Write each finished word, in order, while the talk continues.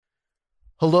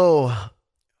Hello,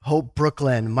 Hope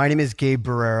Brooklyn. My name is Gabe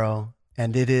Barreiro,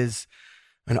 and it is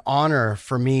an honor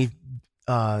for me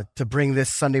to bring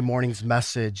this Sunday morning's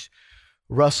message.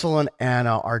 Russell and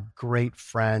Anna are great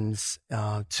friends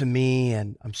to me,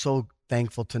 and I'm so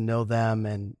thankful to know them.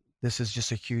 And this is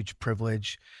just a huge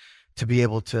privilege to be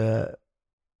able to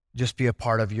just be a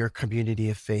part of your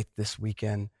community of faith this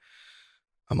weekend.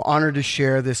 I'm honored to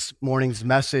share this morning's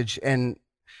message. And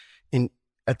in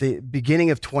at the beginning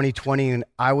of 2020, and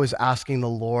I was asking the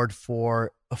Lord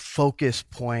for a focus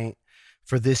point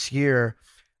for this year,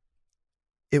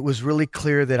 it was really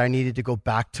clear that I needed to go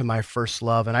back to my first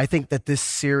love. And I think that this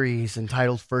series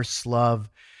entitled First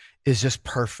Love is just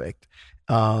perfect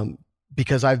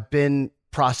because I've been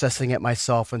processing it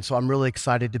myself. And so I'm really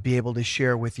excited to be able to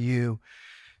share with you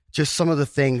just some of the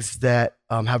things that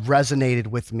have resonated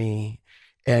with me.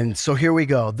 And so here we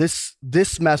go.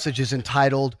 This message is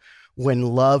entitled When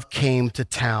Love Came to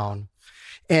Town.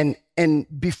 And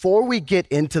before we get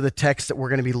into the text that we're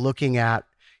going to be looking at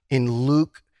in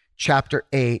Luke chapter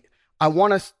 8, I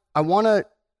want to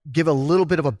give a little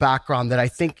bit of a background that I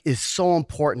think is so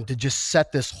important to just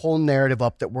set this whole narrative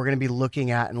up that we're going to be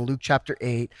looking at in Luke chapter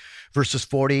 8, verses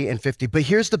 40 and 50. But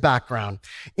here's the background.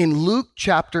 In Luke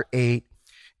chapter 8,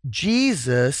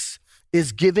 Jesus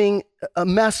is giving a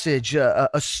message, a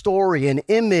story, an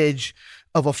image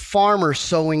of a farmer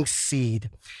sowing seed.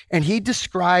 And he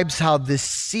describes how this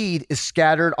seed is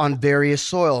scattered on various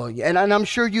soil. And I'm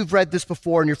sure you've read this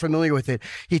before and you're familiar with it.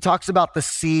 He talks about the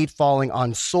seed falling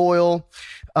on soil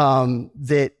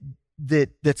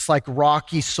that's like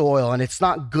rocky soil, and it's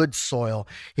not good soil.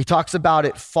 He talks about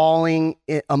it falling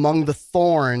among the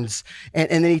thorns, and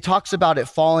then he talks about it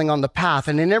falling on the path.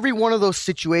 And in every one of those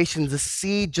situations, the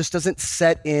seed just doesn't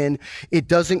set in, it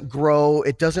doesn't grow,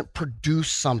 it doesn't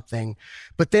produce something.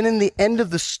 But then in the end of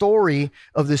the story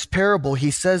of this parable, he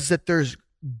says that there's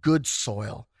good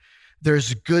soil.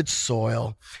 There's good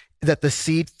soil that the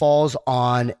seed falls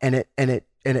on, and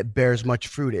it bears much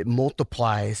fruit. It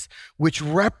multiplies, which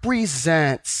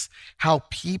represents how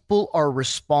people are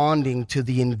responding to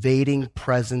the invading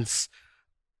presence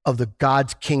of the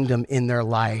God's kingdom in their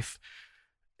life.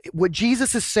 What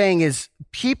Jesus is saying is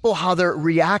people, how they're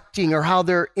reacting or how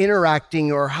they're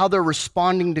interacting or how they're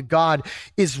responding to God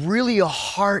is really a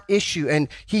heart issue. And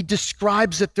he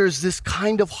describes that there's this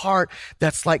kind of heart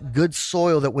that's like good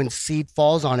soil, that when seed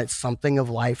falls on it, something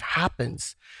of life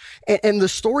happens. And the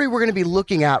story we're going to be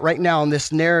looking at right now in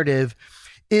this narrative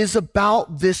is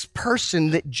about this person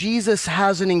that Jesus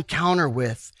has an encounter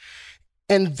with.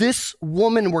 And this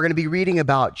woman we're going to be reading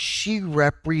about, she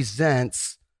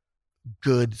represents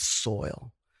good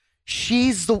soil.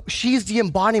 She's the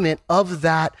embodiment of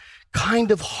that kind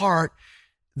of heart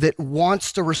that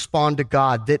wants to respond to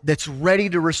God, that's ready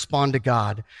to respond to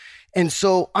God. And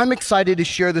so I'm excited to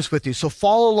share this with you. So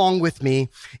follow along with me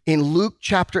in Luke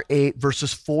chapter 8,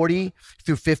 verses 40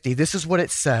 through 50. This is what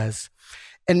it says.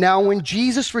 And now when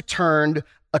Jesus returned,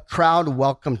 a crowd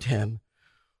welcomed him,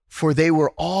 for they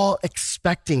were all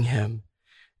expecting him.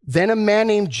 Then a man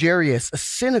named Jairus, a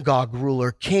synagogue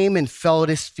ruler, came and fell at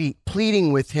his feet,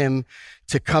 pleading with him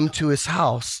to come to his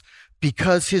house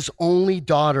because his only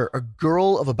daughter, a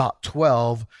girl of about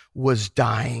 12, was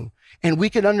dying. And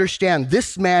we can understand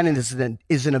this man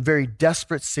is in a very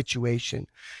desperate situation.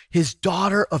 His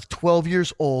daughter of 12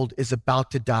 years old is about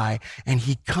to die, and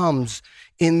he comes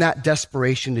in that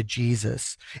desperation to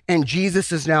Jesus. And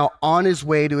Jesus is now on his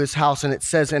way to his house, and it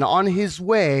says, and on his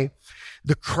way,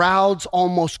 the crowds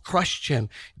almost crushed him.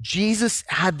 Jesus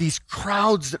had these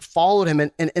crowds that followed him,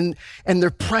 and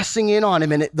they're pressing in on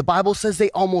him. And the Bible says they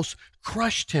almost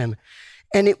crushed him.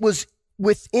 And it was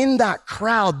within that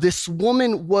crowd, this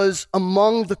woman was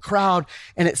among the crowd.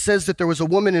 And it says that there was a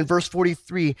woman in verse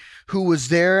 43 who was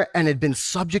there and had been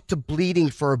subject to bleeding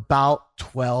for about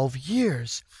 12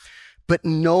 years. But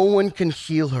no one can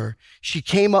heal her. She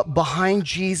came up behind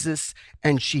Jesus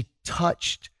and she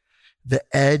touched the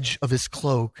edge of his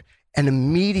cloak, and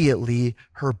immediately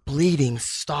her bleeding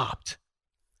stopped.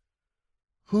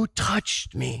 Who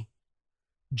touched me?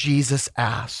 Jesus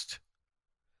asked.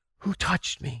 Who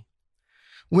touched me?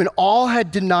 When all had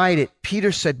denied it,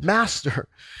 Peter said, Master,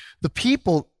 the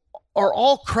people are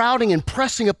all crowding and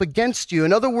pressing up against you.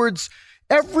 In other words,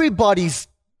 everybody's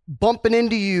bumping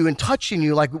into you and touching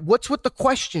you. Like, what's with the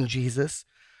question, Jesus?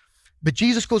 But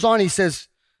Jesus goes on, he says,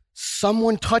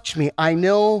 someone touched me. I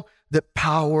know that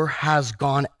power has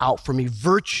gone out from me.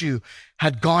 Virtue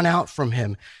had gone out from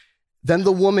him. Then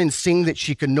the woman, seeing that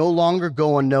she could no longer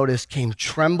go unnoticed, came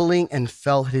trembling and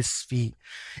fell at his feet.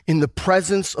 In the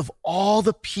presence of all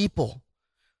the people,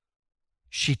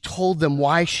 she told them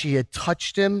why she had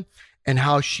touched him and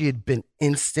how she had been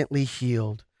instantly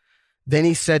healed. Then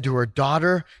he said to her,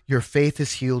 "Daughter, your faith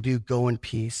has healed you. Go in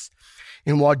peace."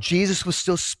 And while Jesus was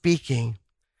still speaking,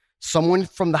 someone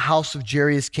from the house of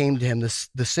Jairus came to him,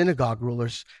 the synagogue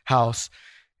ruler's house,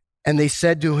 and they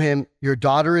said to him, "Your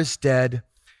daughter is dead.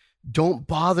 Don't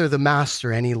bother the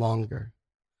master any longer."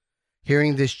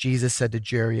 Hearing this, Jesus said to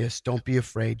Jairus, "Don't be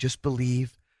afraid, just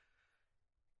believe,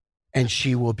 and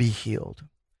she will be healed."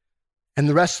 And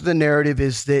the rest of the narrative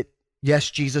is that, yes,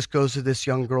 Jesus goes to this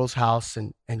young girl's house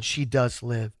and she does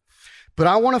live. But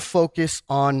I want to focus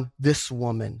on this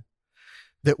woman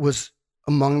that was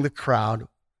among the crowd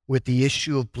with the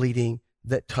issue of bleeding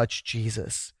that touched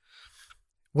Jesus.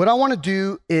 What I want to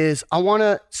do is I want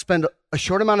to spend a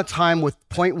short amount of time with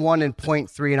point 1 and point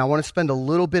 3, and I want to spend a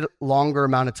little bit longer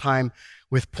amount of time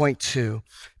with point 2.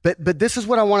 But this is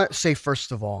what I want to say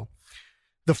first of all.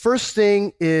 The first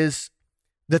thing is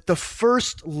that the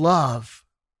first love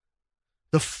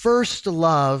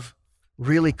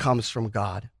really comes from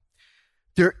God.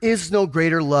 There is no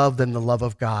greater love than the love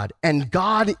of God. And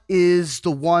God is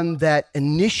the one that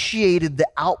initiated the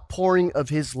outpouring of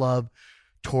his love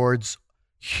towards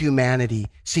humanity.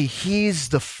 See, he's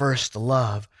the first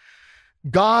love.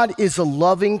 God is a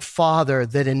loving Father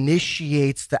that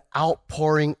initiates the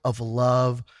outpouring of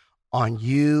love on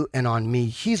you and on me.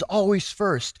 He's always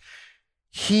first.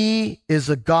 He is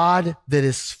a God that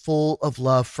is full of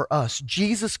love for us.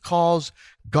 Jesus calls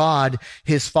God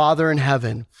his Father in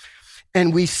heaven.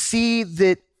 And we see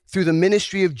that through the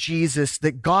ministry of Jesus,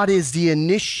 that God is the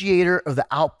initiator of the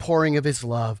outpouring of his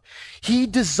love. He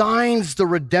designs the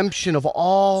redemption of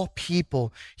all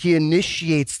people. He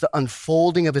initiates the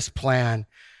unfolding of his plan.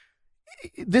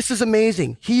 This is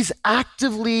amazing. He's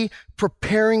actively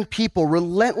preparing people,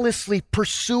 relentlessly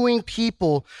pursuing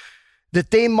people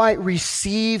that they might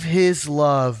receive his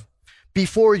love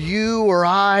before you or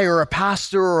I or a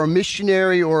pastor or a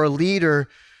missionary or a leader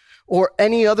or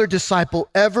any other disciple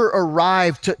ever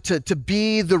arrive to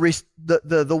be the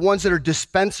ones that are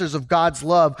dispensers of God's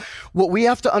love. What we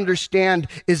have to understand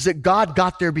is that God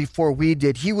got there before we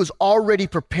did. He was already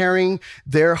preparing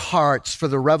their hearts for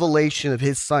the revelation of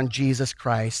his Son, Jesus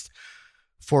Christ.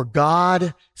 For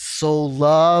God so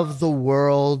loved the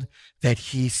world that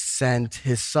he sent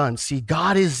his Son. See,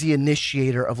 God is the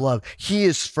initiator of love. He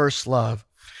is first love.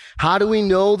 How do we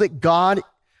know that God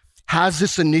has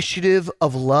this initiative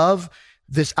of love,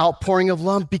 this outpouring of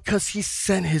love? Because he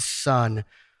sent his Son.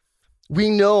 We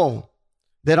know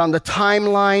that on the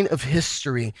timeline of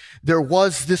history, there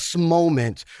was this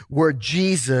moment where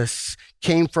Jesus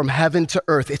came from heaven to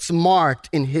earth. It's marked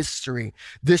in history.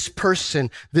 This person,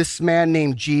 this man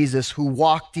named Jesus who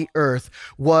walked the earth,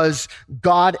 was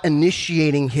God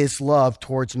initiating his love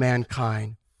towards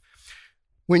mankind.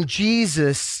 When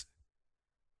Jesus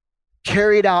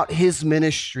carried out his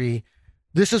ministry,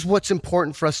 this is what's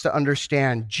important for us to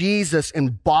understand. Jesus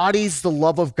embodies the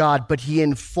love of God, but he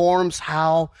informs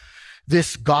how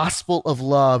this gospel of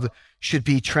love should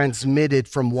be transmitted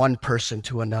from one person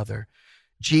to another.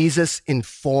 Jesus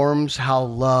informs how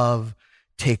love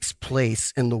takes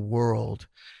place in the world,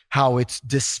 how it's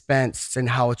dispensed and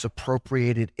how it's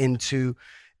appropriated into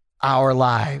our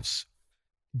lives.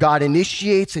 God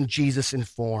initiates and Jesus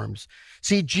informs.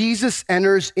 See, Jesus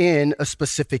enters in a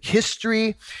specific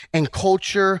history and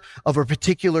culture of a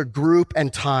particular group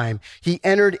and time. He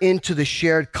entered into the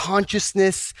shared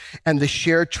consciousness and the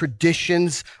shared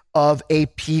traditions of a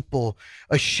people,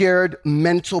 a shared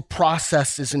mental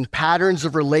processes and patterns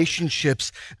of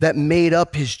relationships that made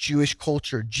up his Jewish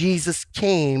culture. Jesus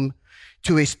came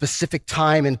to a specific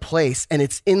time and place. And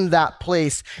it's in that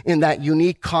place, in that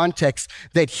unique context,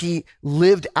 that he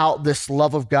lived out this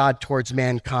love of God towards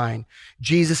mankind.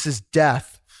 Jesus'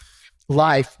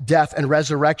 life, death, and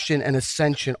resurrection and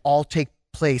ascension all take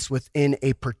place within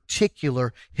a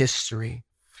particular history.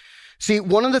 See,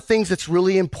 one of the things that's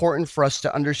really important for us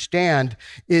to understand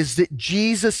is that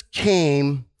Jesus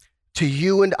came to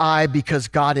you and I because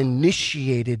God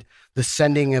initiated the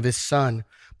sending of his Son.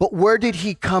 But where did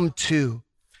he come to?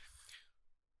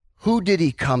 Who did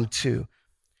he come to?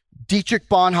 Dietrich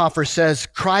Bonhoeffer says,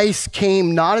 Christ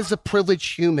came not as a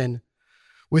privileged human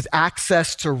with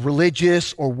access to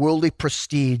religious or worldly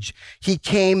prestige. He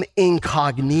came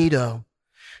incognito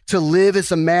to live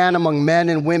as a man among men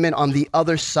and women on the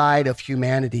other side of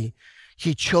humanity.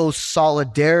 He chose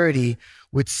solidarity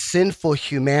with sinful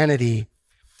humanity,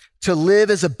 to live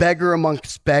as a beggar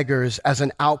amongst beggars, as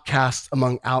an outcast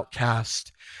among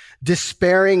outcasts,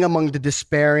 despairing among the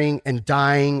despairing and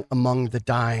dying among the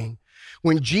dying.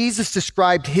 When Jesus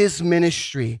described his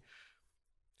ministry,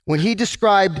 When he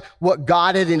described what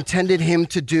God had intended him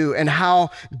to do and how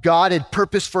God had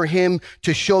purposed for him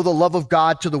to show the love of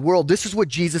God to the world, this is what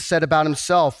Jesus said about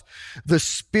himself. The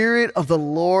Spirit of the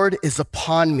Lord is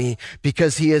upon me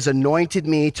because he has anointed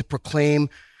me to proclaim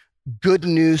good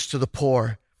news to the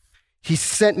poor. He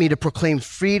sent me to proclaim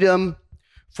freedom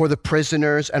for the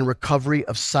prisoners and recovery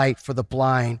of sight for the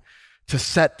blind, to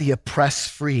set the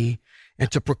oppressed free, and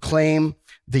to proclaim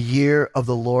the year of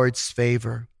the Lord's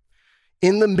favor.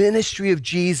 In the ministry of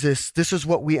Jesus, this is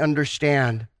what we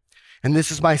understand. And this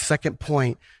is my second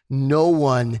point. No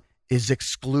one is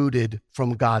excluded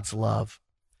from God's love.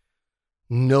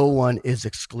 No one is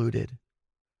excluded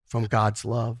from God's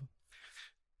love.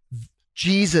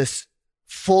 Jesus,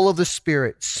 full of the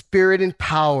Spirit, Spirit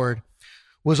empowered,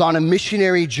 was on a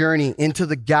missionary journey into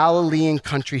the Galilean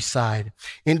countryside,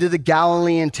 into the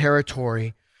Galilean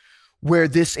territory, where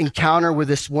this encounter with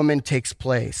this woman takes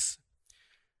place.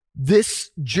 This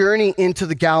journey into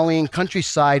the Galilean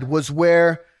countryside was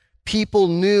where people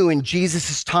knew in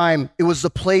Jesus' time it was the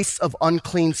place of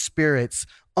unclean spirits,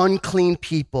 unclean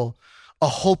people, a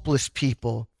hopeless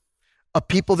people, a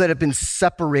people that have been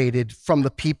separated from the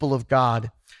people of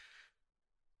God.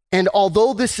 And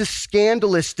although this is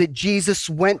scandalous that Jesus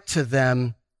went to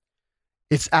them,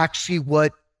 it's actually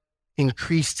what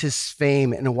increased his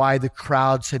fame and why the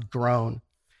crowds had grown.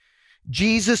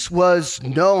 Jesus was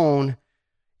known,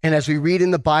 and as we read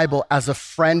in the Bible, as a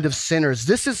friend of sinners.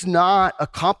 This is not a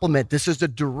compliment. This is a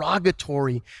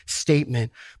derogatory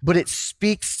statement, but it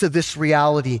speaks to this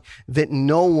reality that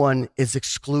no one is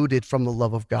excluded from the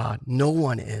love of God. No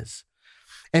one is.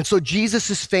 And so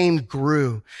Jesus' fame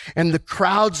grew, and the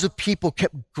crowds of people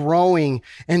kept growing.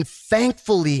 And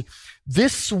thankfully,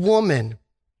 this woman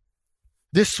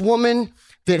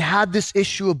that had this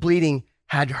issue of bleeding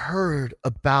had heard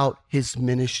about his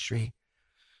ministry.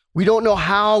 We don't know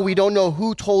how, we don't know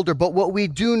who told her, but what we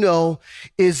do know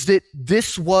is that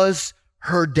this was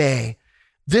her day.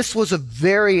 This was a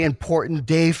very important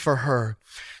day for her.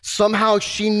 Somehow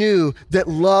she knew that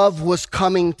love was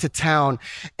coming to town.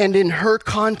 And in her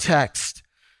context,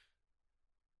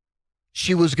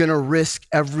 she was going to risk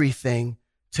everything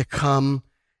to come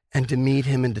and to meet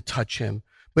him and to touch him.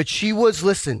 But she was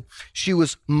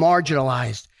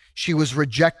marginalized. She was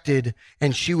rejected,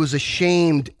 and she was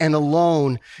ashamed and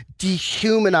alone,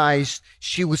 dehumanized.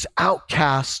 She was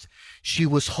outcast. She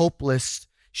was hopeless.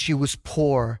 She was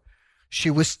poor. She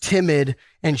was timid,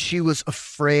 and she was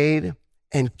afraid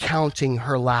and counting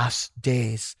her last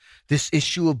days. This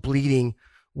issue of bleeding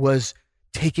was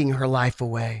taking her life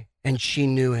away, and she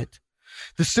knew it.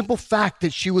 The simple fact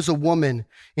that she was a woman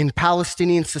in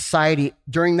Palestinian society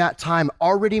during that time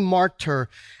already marked her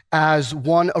as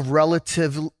one of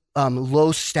relative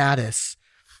low status.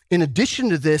 In addition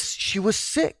to this, she was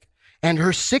sick, and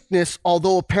her sickness,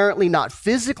 although apparently not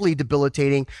physically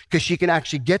debilitating, because she can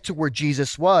actually get to where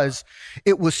Jesus was,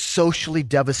 it was socially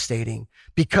devastating.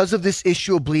 Because of this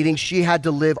issue of bleeding, she had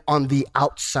to live on the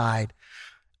outside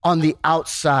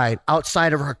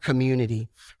of her community.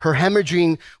 Her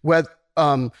hemorrhaging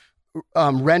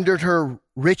rendered her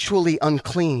ritually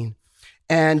unclean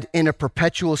and in a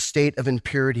perpetual state of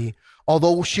impurity.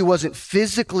 Although she wasn't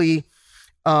physically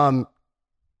in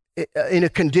a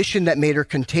condition that made her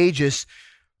contagious,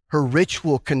 her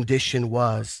ritual condition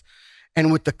was.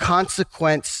 And with the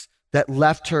consequence that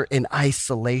left her in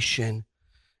isolation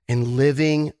and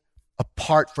living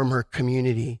apart from her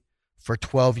community for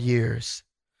 12 years.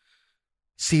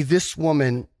 See, this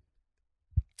woman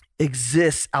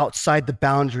exists outside the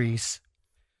boundaries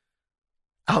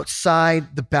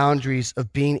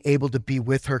of being able to be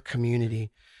with her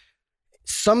community.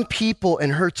 Some people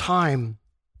in her time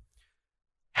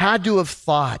had to have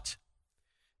thought,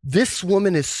 this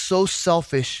woman is so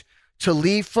selfish to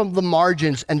leave from the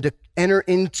margins and to enter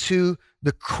into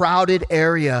the crowded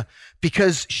area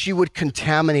because she would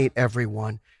contaminate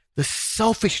everyone. The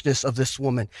selfishness of this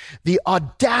woman, the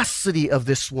audacity of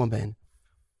this woman.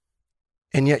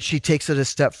 And yet she takes it a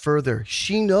step further.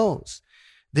 She knows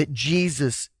that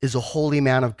Jesus is a holy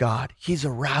man of God. He's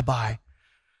a rabbi.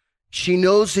 She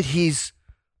knows that he's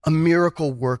a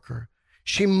miracle worker.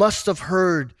 She must have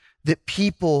heard that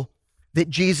people that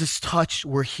Jesus touched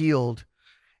were healed.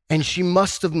 And she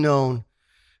must have known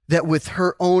that with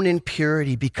her own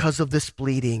impurity, because of this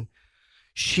bleeding,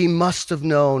 she must have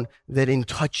known that in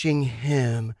touching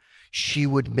him, she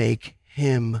would make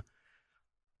him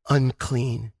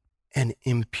unclean and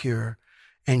impure.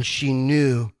 And she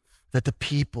knew that the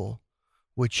people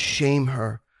would shame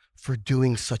her for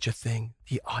doing such a thing.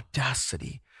 The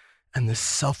audacity and the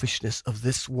selfishness of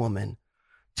this woman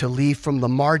to leave from the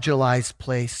marginalized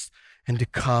place and to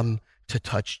come to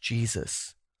touch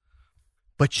Jesus.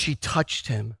 but she touched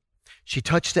him. She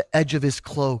touched the edge of his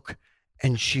cloak,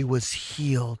 and she was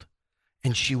healed.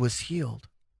 And she was healed.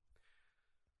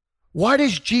 Why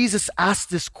does Jesus ask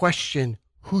this question,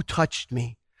 who touched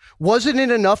me? Wasn't it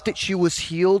enough that she was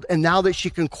healed and now that she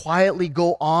can quietly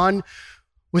go on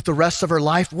with the rest of her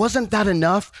life? Wasn't that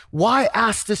enough? Why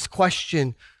ask this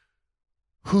question,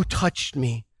 who touched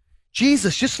me?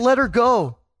 Jesus, just let her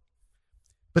go.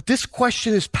 But this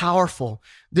question is powerful.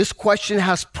 This question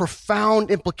has profound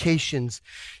implications.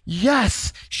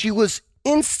 Yes, she was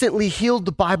instantly healed,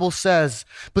 the Bible says,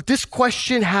 but this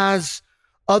question has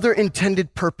other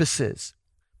intended purposes.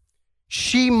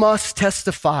 She must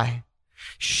testify.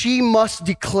 She must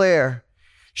declare.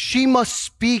 She must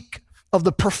speak of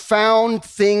the profound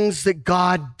things that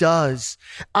God does.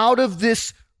 Out of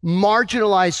this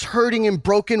marginalized, hurting, and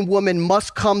broken woman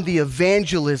must come the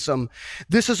evangelism.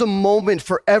 This is a moment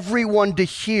for everyone to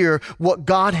hear what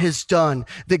God has done,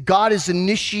 that God is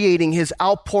initiating his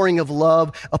outpouring of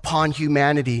love upon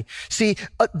humanity. See,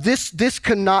 this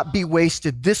cannot be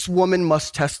wasted. This woman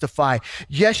must testify.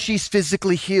 Yes, she's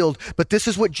physically healed, but this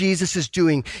is what Jesus is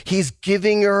doing. He's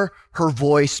giving her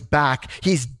voice back.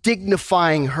 He's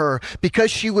dignifying her because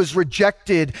she was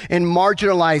rejected and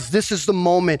marginalized. This is the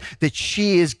moment that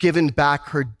she is given back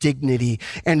her dignity.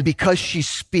 And because she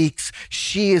speaks,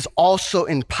 she is also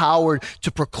empowered to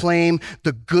proclaim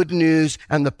the good news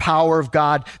and the power of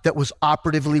God that was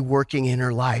operatively working in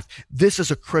her life. This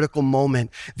is a critical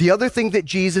moment. The other thing that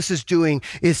Jesus is doing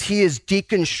is he is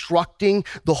deconstructing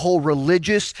the whole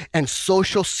religious and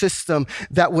social system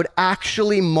that would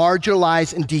actually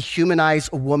marginalize and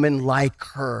dehumanize a woman like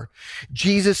her.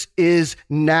 Jesus is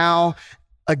now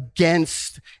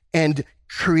against and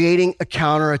creating a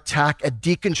counterattack, a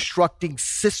deconstructing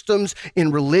systems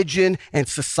in religion and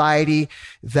society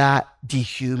that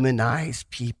dehumanize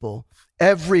people.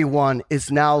 Everyone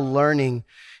is now learning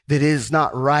that it is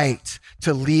not right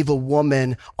to leave a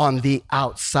woman on the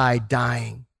outside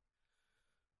dying.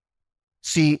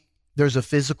 See, there's a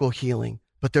physical healing,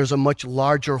 but there's a much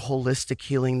larger holistic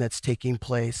healing that's taking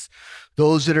place.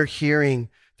 Those that are hearing,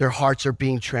 their hearts are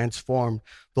being transformed.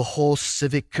 The whole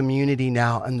civic community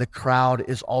now and the crowd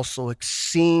is also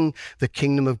seeing the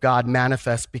kingdom of God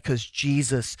manifest because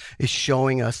Jesus is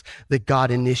showing us that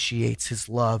God initiates his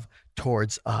love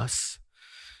towards us.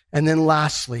 And then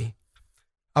lastly,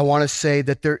 I want to say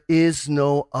that there is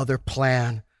no other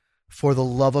plan for the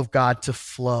love of God to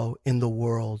flow in the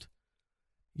world.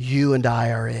 You and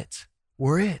I are it.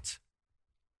 We're it.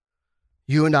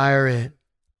 You and I are it.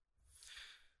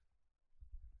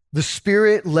 The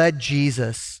Spirit led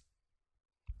Jesus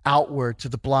outward to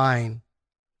the blind,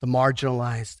 the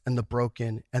marginalized, and the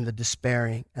broken, and the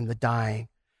despairing, and the dying.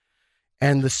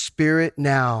 And the Spirit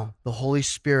now, the Holy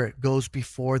Spirit, goes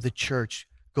before the church,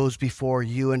 goes before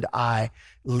you and I,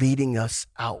 leading us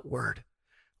outward,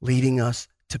 leading us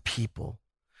to people,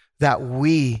 that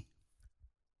we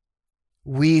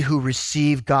who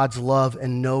receive God's love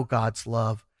and know God's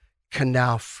love can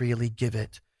now freely give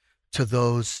it to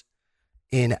those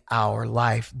in our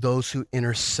life, those who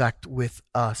intersect with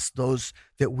us, those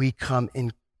that we come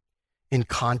in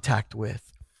contact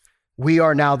with. We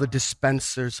are now the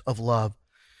dispensers of love.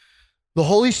 The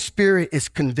Holy Spirit is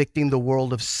convicting the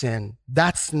world of sin.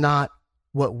 That's not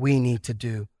what we need to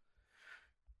do.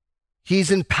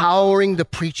 He's empowering the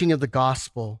preaching of the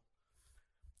gospel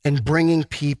and bringing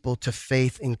people to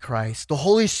faith in Christ. The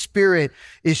Holy Spirit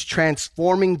is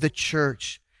transforming the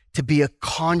church to be a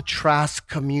contrast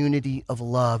community of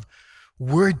love.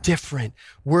 We're different.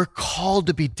 We're called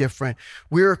to be different.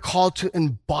 We're called to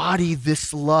embody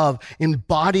this love,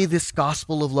 embody this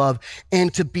gospel of love,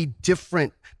 and to be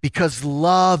different because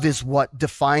love is what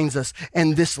defines us,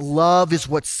 and this love is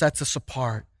what sets us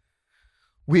apart.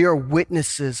 We are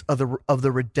witnesses of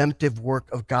the redemptive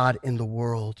work of God in the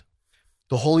world.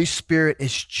 The Holy Spirit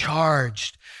is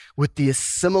charged with the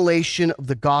assimilation of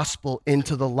the gospel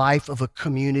into the life of a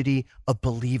community of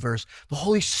believers. The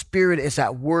Holy Spirit is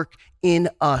at work in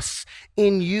us,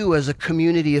 in you as a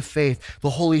community of faith.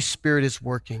 The Holy Spirit is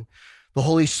working. The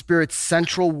Holy Spirit's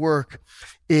central work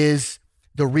is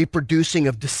the reproducing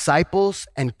of disciples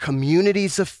and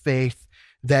communities of faith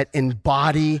that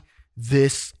embody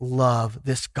this love,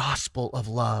 this gospel of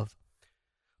love.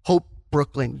 Hope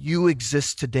Brooklyn, you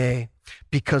exist today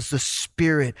because the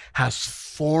Spirit has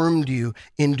formed you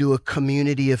into a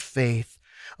community of faith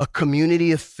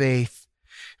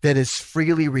that has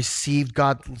freely received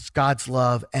God's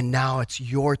love, and now it's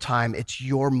your time, it's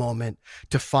your moment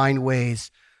to find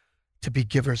ways to be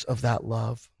givers of that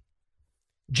love.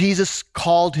 Jesus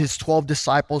called his 12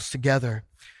 disciples together,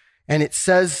 And it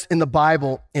says in the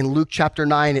Bible, in Luke chapter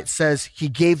 9, it says he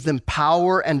gave them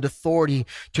power and authority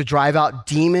to drive out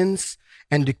demons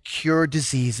and to cure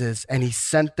diseases. And he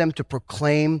sent them to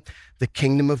proclaim the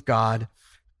kingdom of God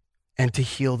and to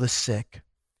heal the sick.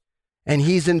 And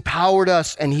he's empowered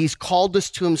us and he's called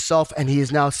us to himself, and he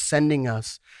is now sending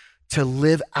us to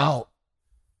live out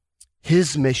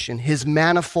his mission, his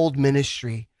manifold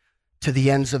ministry to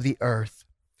the ends of the earth.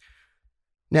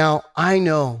 Now, I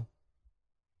know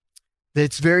that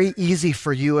it's very easy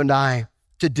for you and I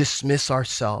to dismiss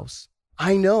ourselves.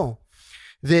 I know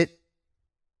that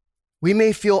we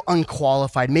may feel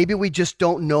unqualified. Maybe we just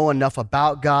don't know enough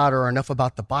about God or enough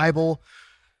about the Bible.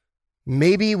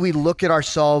 Maybe we look at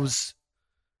ourselves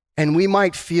and we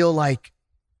might feel like,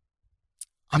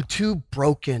 I'm too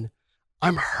broken,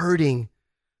 I'm hurting,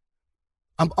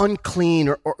 I'm unclean,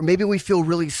 or maybe we feel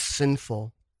really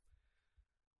sinful.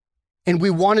 And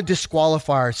we want to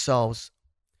disqualify ourselves.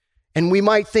 And we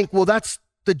might think, well, that's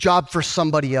the job for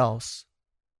somebody else.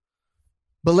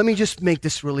 But let me just make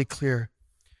this really clear.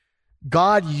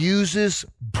 God uses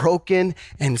broken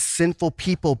and sinful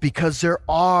people because there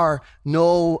are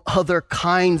no other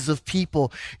kinds of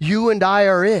people. You and I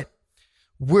are it.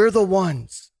 We're the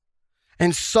ones.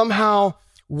 And somehow,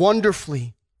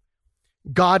 wonderfully,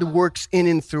 God works in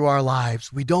and through our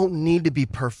lives. We don't need to be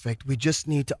perfect. We just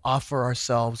need to offer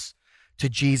ourselves to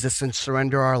Jesus and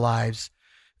surrender our lives,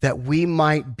 that we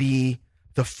might be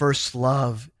the first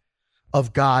love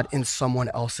of God in someone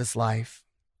else's life.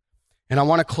 And I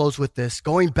want to close with this.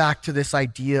 Going back to this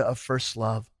idea of first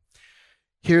love,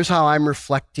 here's how I'm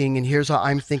reflecting and here's how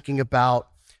I'm thinking about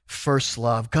first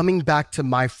love. Coming back to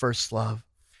my first love.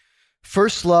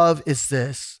 First love is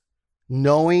this: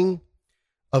 knowing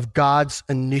of God's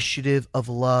initiative of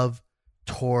love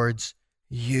towards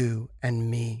you and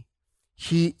me.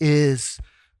 He is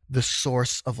the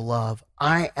source of love.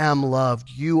 I am loved.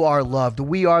 You are loved.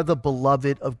 We are the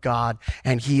beloved of God,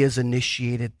 and he has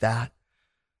initiated that.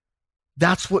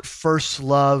 That's what first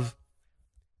love,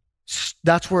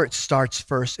 that's where it starts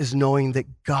first, is knowing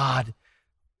that God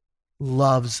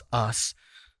loves us.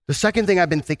 The second thing I've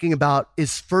been thinking about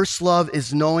is first love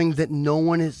is knowing that no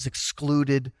one is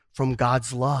excluded from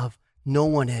God's love. No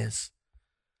one is.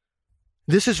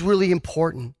 This is really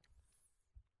important.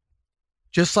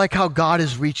 Just like how God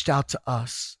has reached out to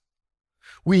us,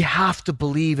 we have to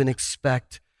believe and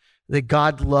expect that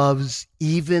God loves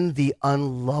even the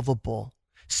unlovable.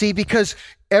 See, because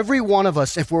every one of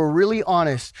us, if we're really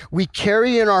honest, we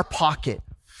carry in our pocket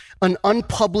an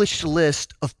unpublished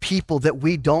list of people that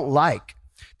we don't like,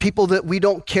 people that we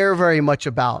don't care very much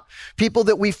about, people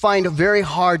that we find very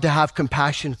hard to have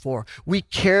compassion for. We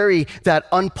carry that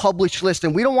unpublished list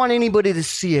and we don't want anybody to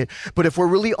see it. But if we're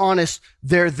really honest,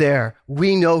 they're there.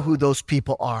 We know who those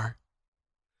people are.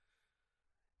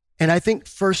 And I think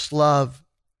first love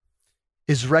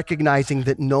is recognizing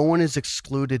that no one is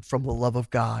excluded from the love of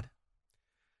God.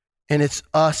 And it's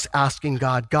us asking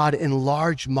God, God,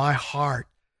 enlarge my heart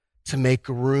to make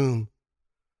room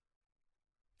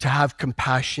to have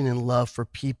compassion and love for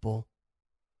people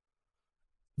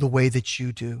the way that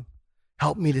you do.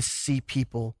 Help me to see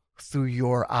people through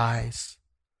your eyes.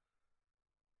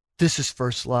 This is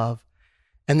first love.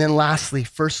 And then lastly,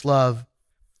 first love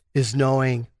is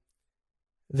knowing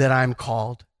that I'm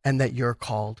called and that you're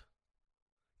called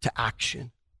to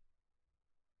action.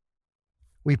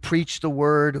 We preach the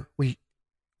word, we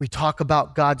talk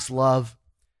about God's love,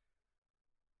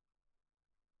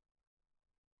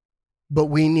 but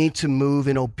we need to move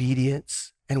in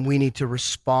obedience and we need to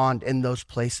respond in those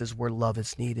places where love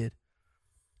is needed.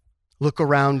 Look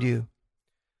around you.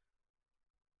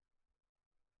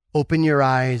 Open your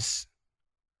eyes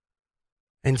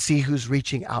and see who's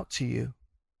reaching out to you.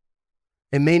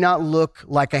 It may not look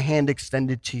like a hand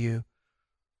extended to you,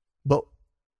 but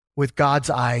with God's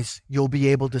eyes, you'll be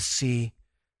able to see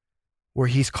where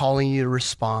he's calling you to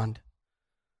respond.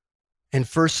 And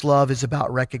first love is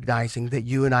about recognizing that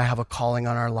you and I have a calling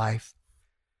on our life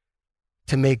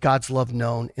to make God's love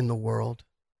known in the world.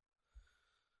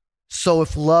 So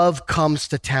if love comes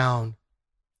to town,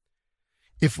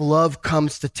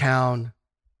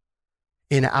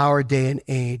 in our day and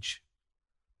age,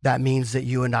 that means that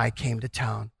you and I came to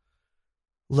town.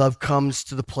 Love comes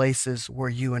to the places where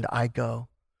you and I go,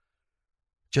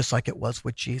 just like it was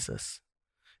with Jesus.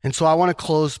 And so I want to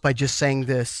close by just saying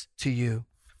this to you.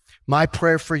 My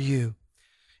prayer for you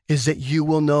is that you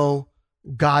will know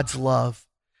God's love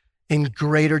in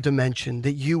greater dimension,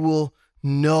 that you will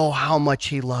know how much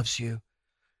he loves you,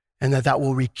 and that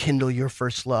will rekindle your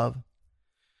first love.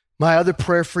 My other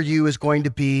prayer for you is going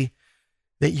to be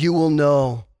that you will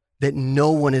know that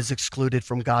no one is excluded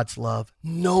from God's love.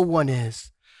 No one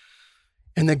is.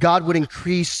 And that God would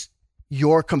increase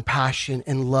your compassion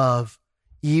and love,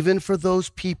 even for those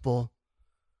people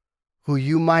who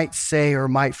you might say or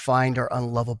might find are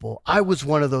unlovable. I was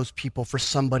one of those people for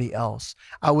somebody else.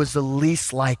 I was the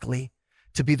least likely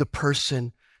to be the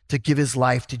person to give his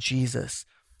life to Jesus.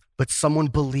 But someone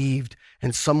believed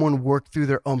and someone worked through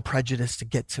their own prejudice to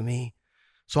get to me.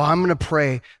 So I'm going to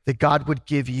pray that God would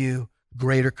give you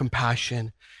greater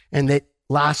compassion, and that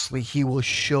lastly, he will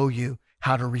show you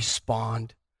how to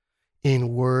respond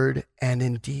in word and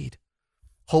in deed.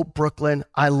 Hope Brooklyn,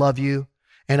 I love you,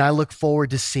 and I look forward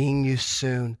to seeing you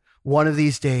soon. One of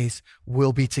these days,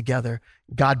 we'll be together.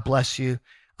 God bless you.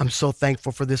 I'm so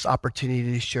thankful for this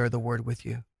opportunity to share the word with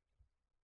you.